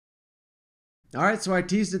All right, so I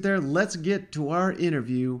teased it there. Let's get to our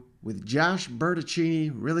interview with Josh Bertaccini.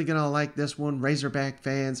 Really going to like this one. Razorback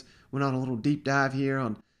fans went on a little deep dive here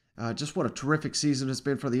on just what a terrific season it's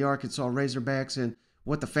been for the Arkansas Razorbacks and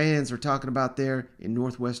what the fans are talking about there in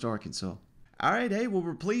Northwest Arkansas. All right, hey, well,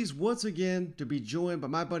 we're pleased once again to be joined by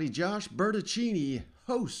my buddy Josh Bertaccini,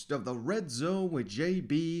 host of the Red Zone with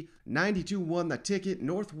JB 92.1 The Ticket,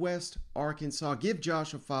 Northwest Arkansas. Give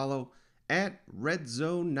Josh a follow at Red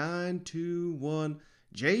Zone 921.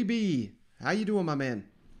 JB, how you doing, my man?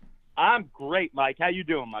 I'm great, Mike. How you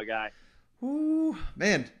doing, my guy? Ooh,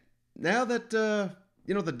 man, now that the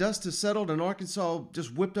dust has settled and Arkansas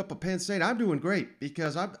just whipped up a Penn State, I'm doing great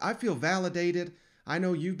because I feel validated. I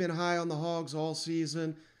know you've been high on the Hogs all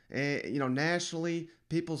season. Nationally,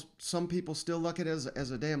 some people still look at it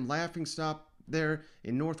as a damn laughing stock there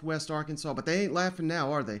in Northwest Arkansas, but they ain't laughing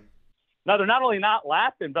now, are they? No, they're not only not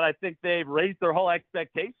laughing, but I think they've raised their whole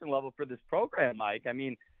expectation level for this program, Mike. I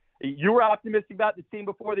mean, you were optimistic about the team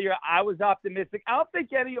before the year. I was optimistic. I don't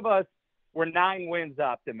think any of us were 9 wins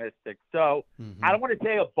optimistic. So I don't want to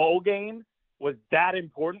say a bowl game was that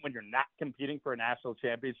important when you're not competing for a national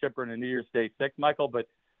championship or in a New Year's Day six, Michael. But,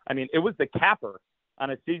 I mean, it was the capper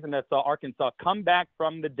on a season that saw Arkansas come back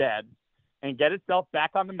from the dead and get itself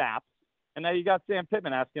back on the map. And now you got Sam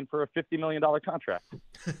Pittman asking for a $50 million contract.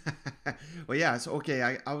 Well, yeah, it's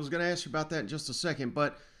okay. I was going to ask you about that in just a second,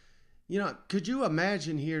 but could you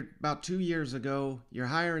imagine here about 2 years ago, you're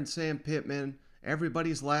hiring Sam Pittman,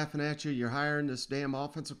 everybody's laughing at you, you're hiring this damn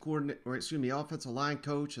offensive line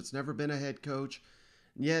coach that's never been a head coach,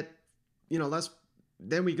 and yet,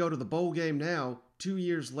 then we go to the bowl game now, 2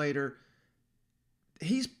 years later.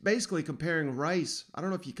 He's basically comparing Rice. I don't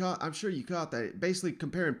know if you caught, I'm sure you caught that. Basically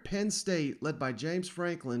comparing Penn State, led by James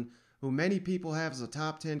Franklin, who many people have as a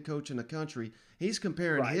top 10 coach in the country. He's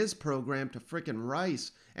comparing Right. his program to freaking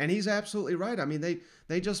Rice. And he's absolutely right. I mean,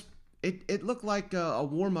 it looked like a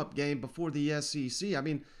warm up game before the SEC. I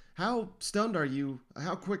mean, how stunned are you?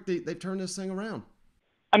 How quick they've turned this thing around?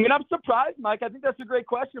 I mean, I'm surprised, Mike. I think that's a great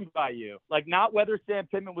question by you. Like, not whether Sam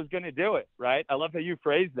Pittman was going to do it, right? I love how you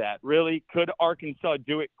phrased that. Really, could Arkansas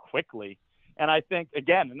do it quickly? And I think,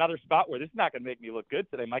 again, another spot where this is not going to make me look good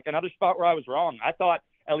today, Mike. Another spot where I was wrong. I thought,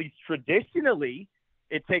 at least traditionally,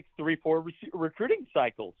 it takes 3-4 recruiting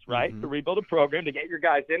cycles, right, to rebuild a program, to get your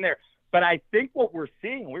guys in there. But I think what we're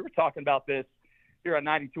seeing, we were talking about this here on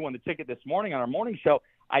 92 on the Ticket this morning on our morning show.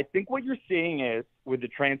 I think what you're seeing is with the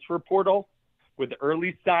transfer portal, with the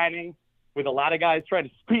early signing, with a lot of guys trying to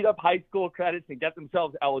speed up high school credits and get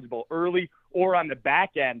themselves eligible early, or on the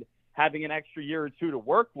back end, having an extra year or two to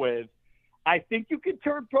work with, I think you could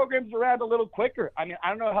turn programs around a little quicker. I mean, I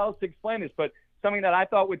don't know how else to explain this, but something that I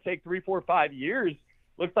thought would take 3, 4, 5 years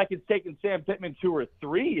looks like it's taken Sam Pittman 2 or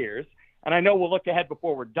 3 years. And I know we'll look ahead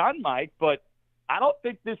before we're done, Mike, but I don't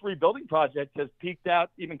think this rebuilding project has peaked out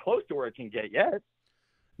even close to where it can get yet.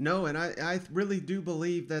 No, and I really do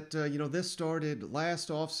believe that, this started last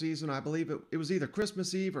offseason. I believe it was either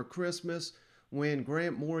Christmas Eve or Christmas when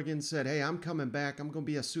Grant Morgan said, hey, I'm coming back. I'm going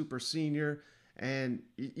to be a super senior. And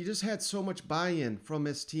you just had so much buy-in from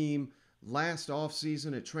this team last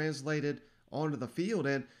offseason. It translated onto the field.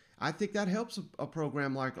 And I think that helps a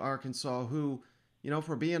program like Arkansas who,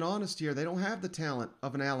 for being honest here, they don't have the talent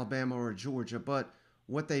of an Alabama or a Georgia. But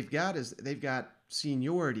what they've got is they've got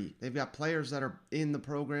seniority. They've got players that are in the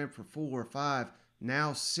program for 4 or 5,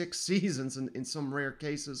 now 6 seasons in some rare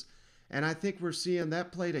cases. And I think we're seeing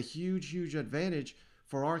that played a huge, huge advantage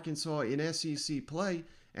for Arkansas in SEC play.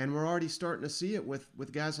 And we're already starting to see it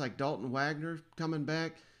with guys like Dalton Wagner coming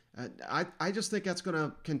back. I just think that's going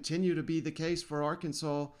to continue to be the case for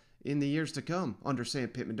Arkansas in the years to come under Sam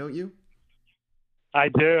Pittman, don't you? I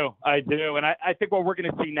do. And I think what we're going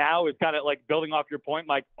to see now is kind of like building off your point,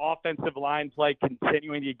 like offensive line play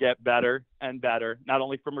continuing to get better and better, not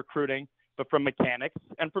only from recruiting, but from mechanics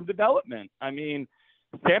and from development. I mean,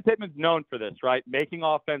 Sam Pittman's known for this, right? Making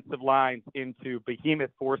offensive lines into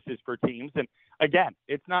behemoth forces for teams. And again,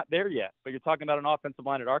 it's not there yet, but you're talking about an offensive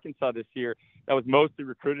line at Arkansas this year that was mostly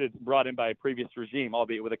recruited and brought in by a previous regime,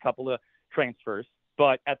 albeit with a couple of transfers.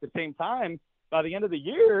 But at the same time, by the end of the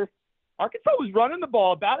year, Arkansas was running the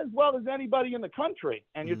ball about as well as anybody in the country.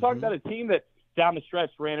 And you're talking about a team that down the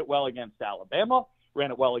stretch ran it well against Alabama,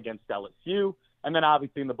 ran it well against LSU, and then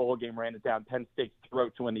obviously in the bowl game ran it down Penn State's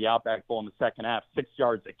throat to win the Outback Bowl in the second half, 6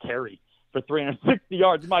 yards a carry for 360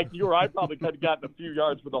 yards. Mike, you or I probably could have gotten a few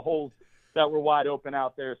yards with the holes that were wide open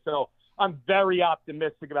out there. So I'm very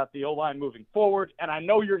optimistic about the O-line moving forward. And I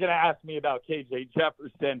know you're going to ask me about KJ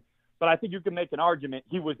Jefferson, but I think you can make an argument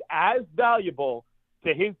he was as valuable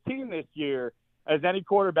to his team this year as any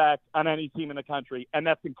quarterback on any team in the country, and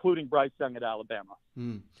that's including Bryce Young at Alabama.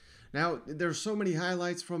 Now, there's so many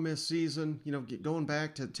highlights from this season, going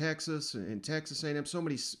back to Texas and Texas A&M. So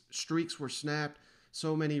many streaks were snapped,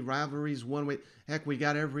 so many rivalries won. Heck, we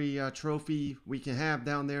got every trophy we can have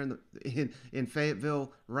down there in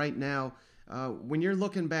Fayetteville right now. When you're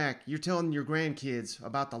looking back, you're telling your grandkids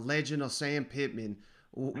about the legend of Sam Pittman.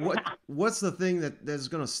 What's the thing that's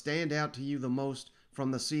going to stand out to you the most from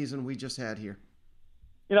the season we just had here?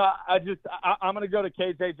 I'm going to go to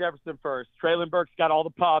KJ Jefferson first. Traylon Burks got all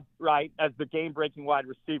the pub, right, as the game-breaking wide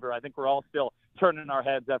receiver. I think we're all still turning our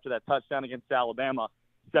heads after that touchdown against Alabama,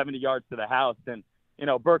 70 yards to the house. And,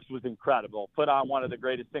 Burks was incredible. Put on one of the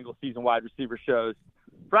greatest single-season wide receiver shows,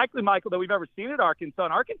 frankly, Michael, that we've ever seen at Arkansas.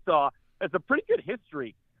 And Arkansas has a pretty good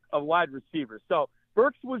history of wide receivers. So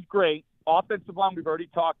Burks was great. Offensive line we've already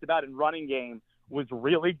talked about, and running game was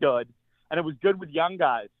really good. And it was good with young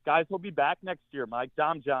guys. Guys will be back next year, Mike.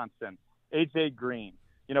 Dom Johnson, A.J. Green,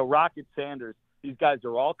 Rocket Sanders. These guys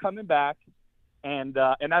are all coming back, and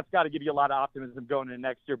that's got to give you a lot of optimism going into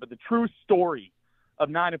next year. But the true story of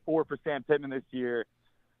 9-4 for Sam Pittman this year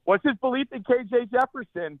was his belief in K.J.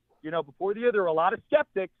 Jefferson. Before the year, there were a lot of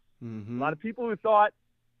skeptics, a lot of people who thought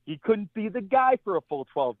he couldn't be the guy for a full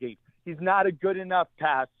 12 games. He's not a good enough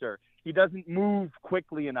passer. He doesn't move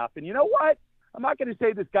quickly enough. And you know what? I'm not going to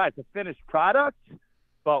say this guy's a finished product,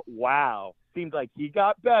 but wow, seemed like he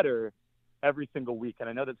got better every single week. And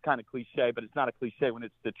I know that's kind of cliche, but it's not a cliche when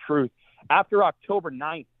it's the truth. After October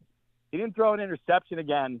 9th, he didn't throw an interception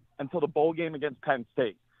again until the bowl game against Penn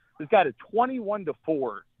State. This guy had a 21-4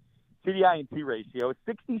 TDI&T ratio, a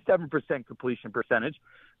 67% completion percentage,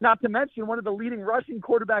 not to mention one of the leading rushing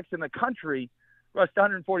quarterbacks in the country, rushed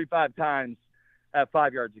 145 times at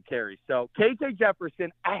 5 yards a carry. So KJ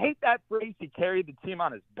Jefferson, I hate that phrase, he carried the team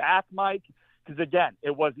on his back, Mike, because, again,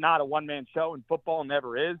 it was not a one-man show, and football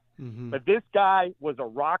never is. But this guy was a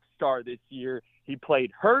rock star this year. He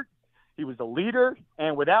played hurt. He was a leader.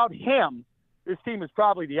 And without him, this team is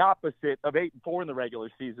probably the opposite of 8-4 in the regular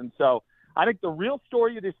season. So I think the real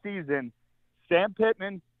story of this season, Sam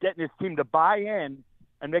Pittman getting his team to buy in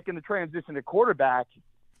and making the transition to quarterback.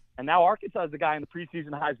 And now Arkansas is the guy in the preseason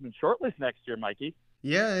Heisman shortlist next year, Mikey.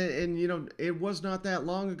 Yeah, and, it was not that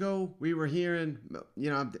long ago we were hearing,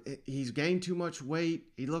 he's gained too much weight.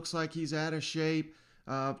 He looks like he's out of shape.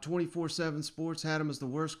 24/7 Sports had him as the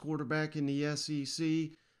worst quarterback in the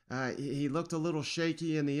SEC. He looked a little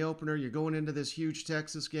shaky in the opener. You're going into this huge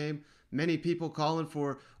Texas game. Many people calling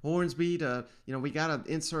for Hornsby to, we got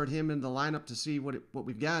to insert him in the lineup to see what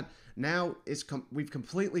we've got. Now we've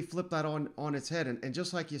completely flipped that on its head. And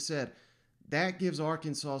just like you said, that gives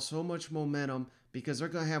Arkansas so much momentum because they're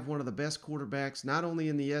going to have one of the best quarterbacks, not only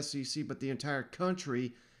in the SEC, but the entire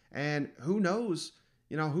country. And who knows,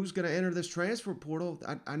 who's going to enter this transfer portal.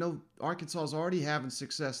 I know Arkansas is already having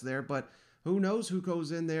success there, but who knows who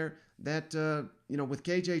goes in there that, with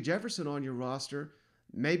KJ Jefferson on your roster,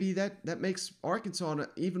 maybe that makes Arkansas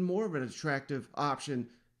even more of an attractive option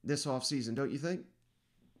this offseason, don't you think?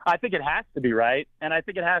 I think it has to be, right? And I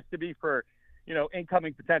think it has to be for,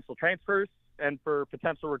 incoming potential transfers and for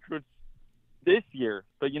potential recruits this year.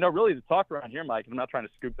 But, really the talk around here, Mike, I'm not trying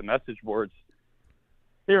to scoop the message boards.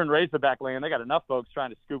 Here in Razorback land, they got enough folks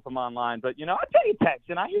trying to scoop them online. But, I pay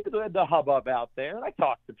attention. I hear the hubbub out there, and I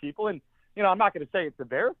talk to people. And, I'm not going to say it's a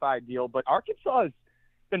verified deal, but Arkansas has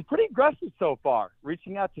been pretty aggressive so far,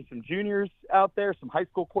 reaching out to some juniors out there, some high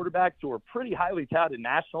school quarterbacks who are pretty highly touted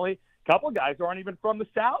nationally. A couple of guys who aren't even from the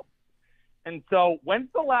South. And so when's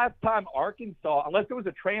the last time Arkansas, unless it was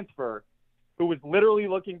a transfer, who was literally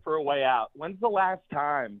looking for a way out, when's the last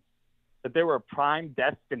time that they were a prime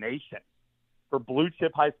destination for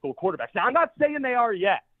blue-chip high school quarterbacks? Now, I'm not saying they are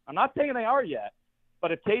yet.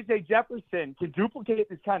 But if KJ Jefferson can duplicate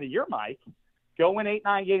this kind of year, Mike, go win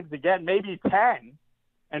 8-9 games again, maybe 10,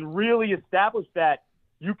 and really establish that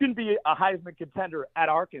you can be a Heisman contender at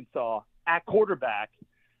Arkansas at quarterback,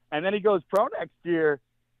 and then he goes pro next year,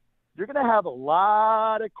 you're going to have a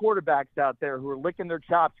lot of quarterbacks out there who are licking their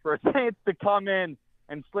chops for a chance to come in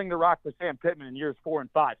and sling the rock for Sam Pittman in years 4 and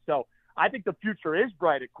 5. So I think the future is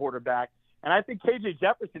bright at quarterback. And I think KJ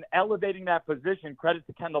Jefferson elevating that position, credit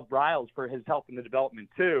to Kendall Briles for his help in the development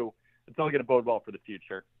too. It's only going to bode well for the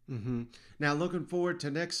future. Now, looking forward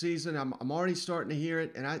to next season, I'm already starting to hear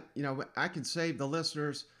it, and I can save the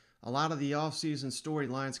listeners a lot of the off-season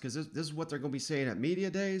storylines because this is what they're going to be saying at media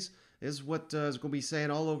days. This is what is going to be saying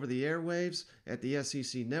all over the airwaves at the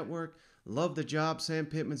SEC Network. Love the job Sam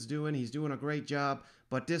Pittman's doing. He's doing a great job,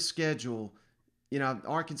 but this schedule,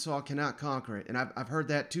 Arkansas cannot conquer it. And I've heard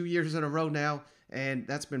that 2 years in a row now, and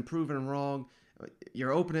that's been proven wrong.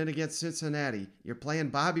 You're opening against Cincinnati. You're playing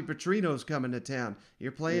Bobby Petrino's coming to town.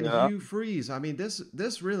 You're playing Yeah. Hugh Freeze. I mean,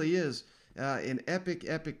 this really is an epic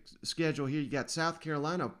schedule here. You got South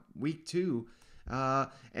Carolina week 2.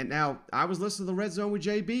 And now I was listening to the Red Zone with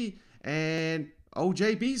JB, and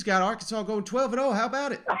JB's got Arkansas going 12-0. How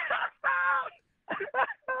about it?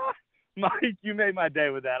 Mike, you made my day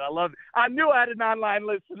with that. I love it. I knew I had an online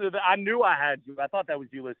listener. I knew I had you. I thought that was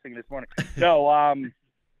you listening this morning. No,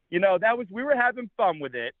 we were having fun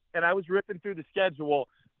with it, and I was ripping through the schedule.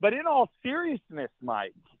 But in all seriousness,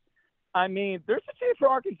 Mike, I mean, there's a chance for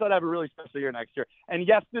Arkansas to have a really special year next year. And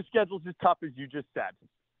yes, the schedule's as tough as you just said.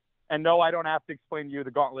 And no, I don't have to explain to you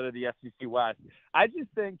the gauntlet of the SEC West. I just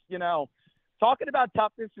think, talking about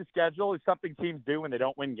toughness of schedule is something teams do when they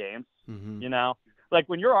don't win games. Mm-hmm. Like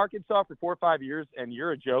when you're Arkansas for 4 or 5 years and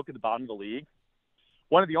you're a joke at the bottom of the league,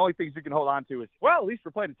 one of the only things you can hold on to is, well, at least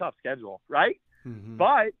we're playing a tough schedule, right? Mm-hmm.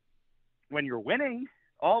 But when you're winning,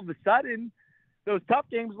 all of a sudden, those tough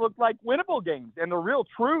games look like winnable games. And the real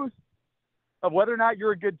truth of whether or not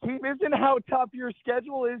you're a good team isn't how tough your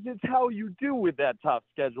schedule is. It's how you do with that tough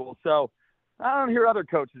schedule. So I don't hear other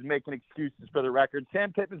coaches making excuses for the record.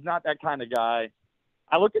 Sam Pittman's not that kind of guy.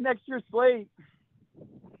 I look at next year's slate.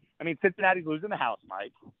 I mean, Cincinnati's losing the house,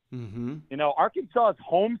 Mike. Mm-hmm. Arkansas's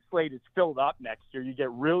home slate is filled up next year. You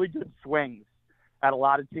get really good swings at a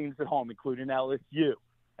lot of teams at home, including LSU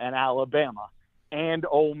and Alabama and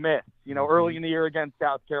Ole Miss, early in the year against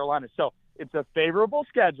South Carolina. So it's a favorable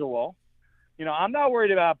schedule. I'm not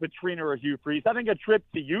worried about Petrino or Hugh Freeze. I think a trip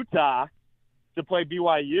to Utah to play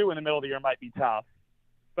BYU in the middle of the year might be tough.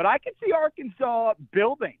 But I can see Arkansas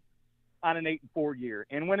building on an 8-4 year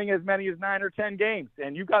and winning as many as 9 or 10 games.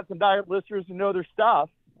 And you've got some diehard listeners who know their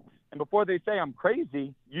stuff. And before they say I'm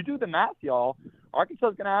crazy, you do the math, y'all. Arkansas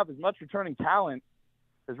is going to have as much returning talent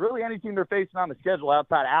as really any team they're facing on the schedule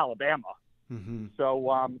outside of Alabama. Mm-hmm. So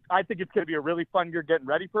I think it's going to be a really fun year getting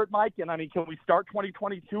ready for it, Mike. And, I mean, can we start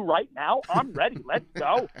 2022 right now? I'm ready. Let's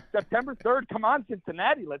go. September 3rd. Come on,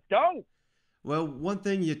 Cincinnati. Let's go. Well, one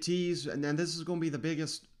thing you tease, and then this is going to be the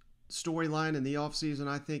biggest storyline in the offseason,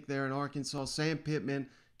 I think, there in Arkansas. Sam Pittman,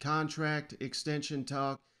 contract extension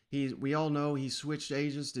talk. We all know he switched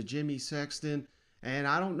agents to Jimmy Sexton. And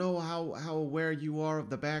I don't know how aware you are of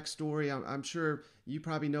the backstory. I'm sure you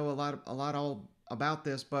probably know a lot all about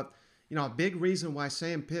this, but a big reason why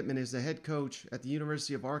Sam Pittman is the head coach at the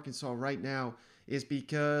University of Arkansas right now is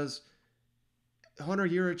because Hunter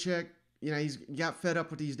Yurachek, he's got fed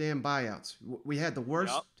up with these damn buyouts. We had the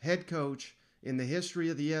worst head coach in the history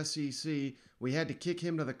of the SEC. We had to kick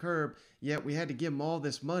him to the curb, yet we had to give him all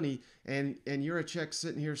this money. And Yurachek's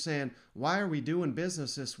sitting here saying, why are we doing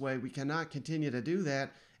business this way? We cannot continue to do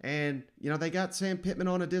that. And, they got Sam Pittman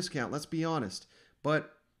on a discount, let's be honest.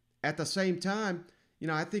 But at the same time,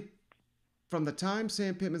 I think from the time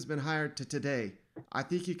Sam Pittman's been hired to today, I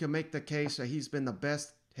think you can make the case that he's been the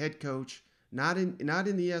best head coach, not in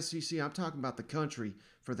the SEC, I'm talking about the country,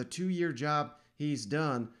 for the 2-year job he's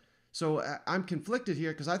done. So I'm conflicted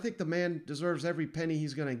here because I think the man deserves every penny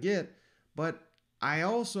he's going to get, but I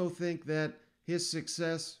also think that his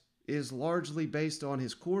success is largely based on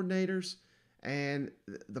his coordinators and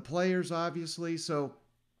the players, obviously. So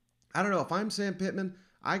I don't know. If I'm Sam Pittman,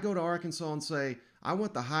 I go to Arkansas and say, I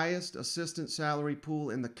want the highest assistant salary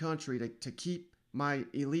pool in the country to keep my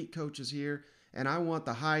elite coaches here, and I want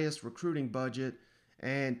the highest recruiting budget,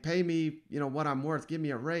 and pay me, what I'm worth. Give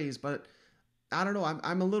me a raise. But I don't know.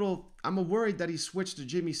 I'm worried that he switched to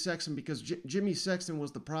Jimmy Sexton because Jimmy Sexton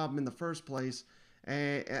was the problem in the first place.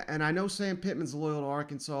 And I know Sam Pittman's loyal to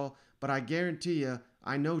Arkansas, but I guarantee you,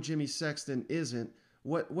 I know Jimmy Sexton isn't.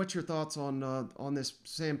 What's your thoughts on this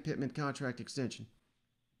Sam Pittman contract extension?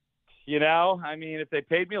 I mean, if they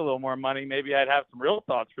paid me a little more money, maybe I'd have some real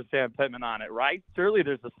thoughts for Sam Pittman on it, right? Surely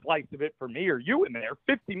there's a slice of it for me or you in there.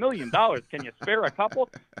 $50 million. Can you spare a couple?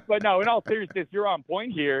 But no, in all seriousness, you're on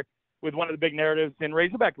point here with one of the big narratives in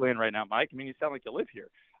Razorback land right now, Mike. I mean, you sound like you live here.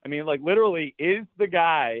 I mean, like literally is the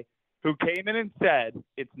guy who came in and said,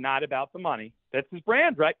 it's not about the money. That's his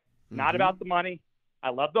brand, right? Mm-hmm. Not about the money. I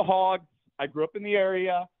love the Hogs. I grew up in the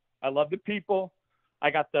area. I love the people. I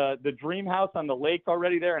got the dream house on the lake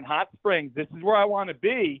already there in Hot Springs. This is where I want to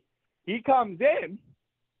be. He comes in.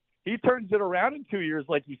 He turns it around in 2 years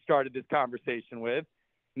like you started this conversation with.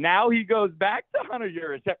 Now he goes back to Hunter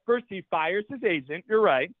Urish. At first he fires his agent. You're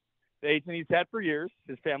right. The agent he's had for years,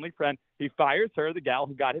 his family friend. He fires her, the gal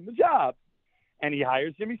who got him the job. And he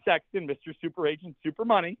hires Jimmy Sexton, Mr. Super Agent, Super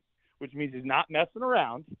Money, which means he's not messing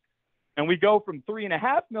around. And we go from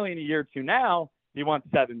 $3.5 million a year to now he wants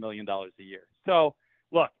 $7 million a year. So,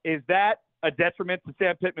 look, is that a detriment to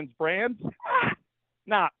Sam Pittman's brand?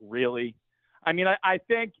 Not really. I mean, I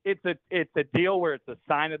think it's a deal where it's a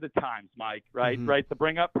sign of the times, Mike, right? Mm-hmm. Right. To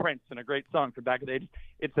bring up Prince and a great song from back in the day.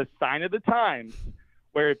 It's a sign of the times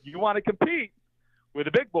where if you want to compete with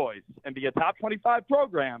the big boys and be a top 25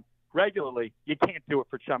 program regularly, you can't do it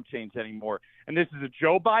for chump change anymore. And this is a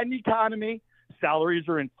Joe Biden economy. Salaries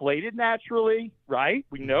are inflated naturally, right?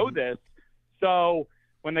 We know this. So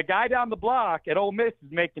when the guy down the block at Ole Miss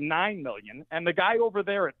is making $9 million, and the guy over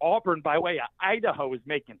there at Auburn by way of Idaho is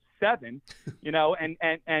making $7,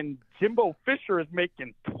 and Jimbo Fisher is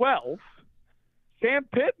making $12, Sam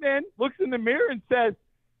Pittman looks in the mirror and says,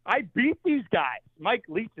 I beat these guys. Mike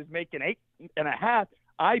Leach is making $8.5.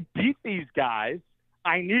 I beat these guys.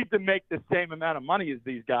 I need to make the same amount of money as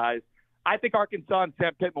these guys. I think Arkansas and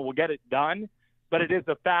Sam Pittman will get it done, but it is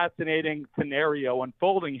a fascinating scenario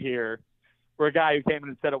unfolding here for a guy who came in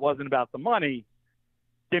and said it wasn't about the money.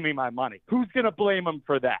 Give me my money. Who's going to blame him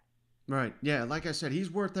for that? Right. Yeah. Like I said,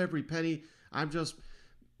 he's worth every penny. I'm just,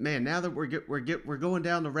 man, now that we're going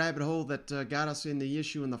down the rabbit hole that got us in the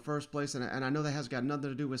issue in the first place, and I know that has got nothing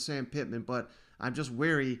to do with Sam Pittman, but I'm just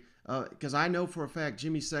wary because I know for a fact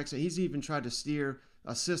Jimmy Sexton, he's even tried to steer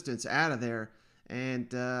assistants out of there,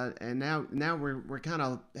 and now we're kind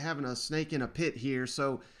of having a snake in a pit here.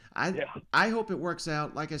 So I hope it works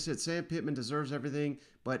out. Like I said, Sam Pittman deserves everything,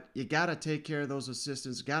 but you got to take care of those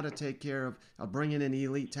assistants, got to take care of bringing in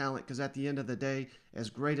elite talent, because at the end of the day, as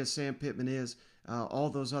great as Sam Pittman is, all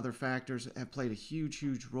those other factors have played a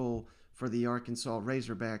huge role for the Arkansas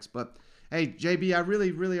Razorbacks. But, hey, JB, I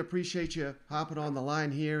really, really appreciate you hopping on the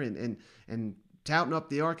line here and touting up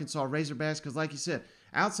the Arkansas Razorbacks, because like you said,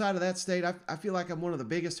 outside of that state, I feel like I'm one of the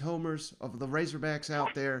biggest homers of the Razorbacks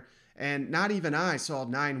out there. And not even I saw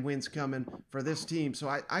 9 wins coming for this team. So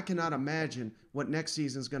I cannot imagine what next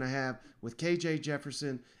season's going to have with KJ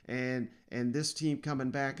Jefferson and this team coming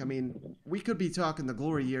back. I mean, we could be talking the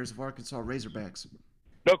glory years of Arkansas Razorbacks.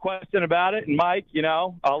 No question about it. And, Mike,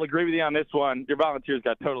 I'll agree with you on this one. Your Volunteers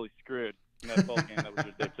got totally screwed in that bowl game. That was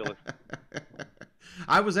ridiculous.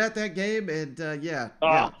 I was at that game, and, yeah,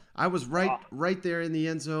 I was right there in the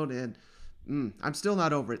end zone, and I'm still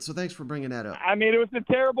not over it, so thanks for bringing that up. I mean, it was a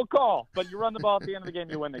terrible call, but you run the ball at the end of the game,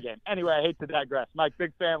 you win the game. Anyway, I hate to digress. Mike,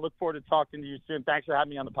 big fan. Look forward to talking to you soon. Thanks for having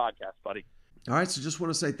me on the podcast, buddy. All right, so just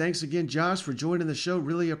want to say thanks again, Josh, for joining the show.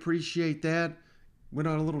 Really appreciate that. Went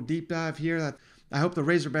on a little deep dive here. I hope the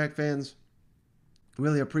Razorback fans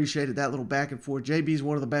really appreciated that little back and forth. JB's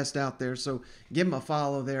one of the best out there, so give him a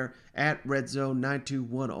follow there at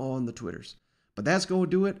RedZone921 on the Twitters. But that's going to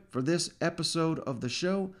do it for this episode of the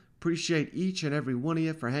show. Appreciate each and every one of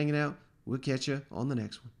you for hanging out. We'll catch you on the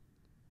next one.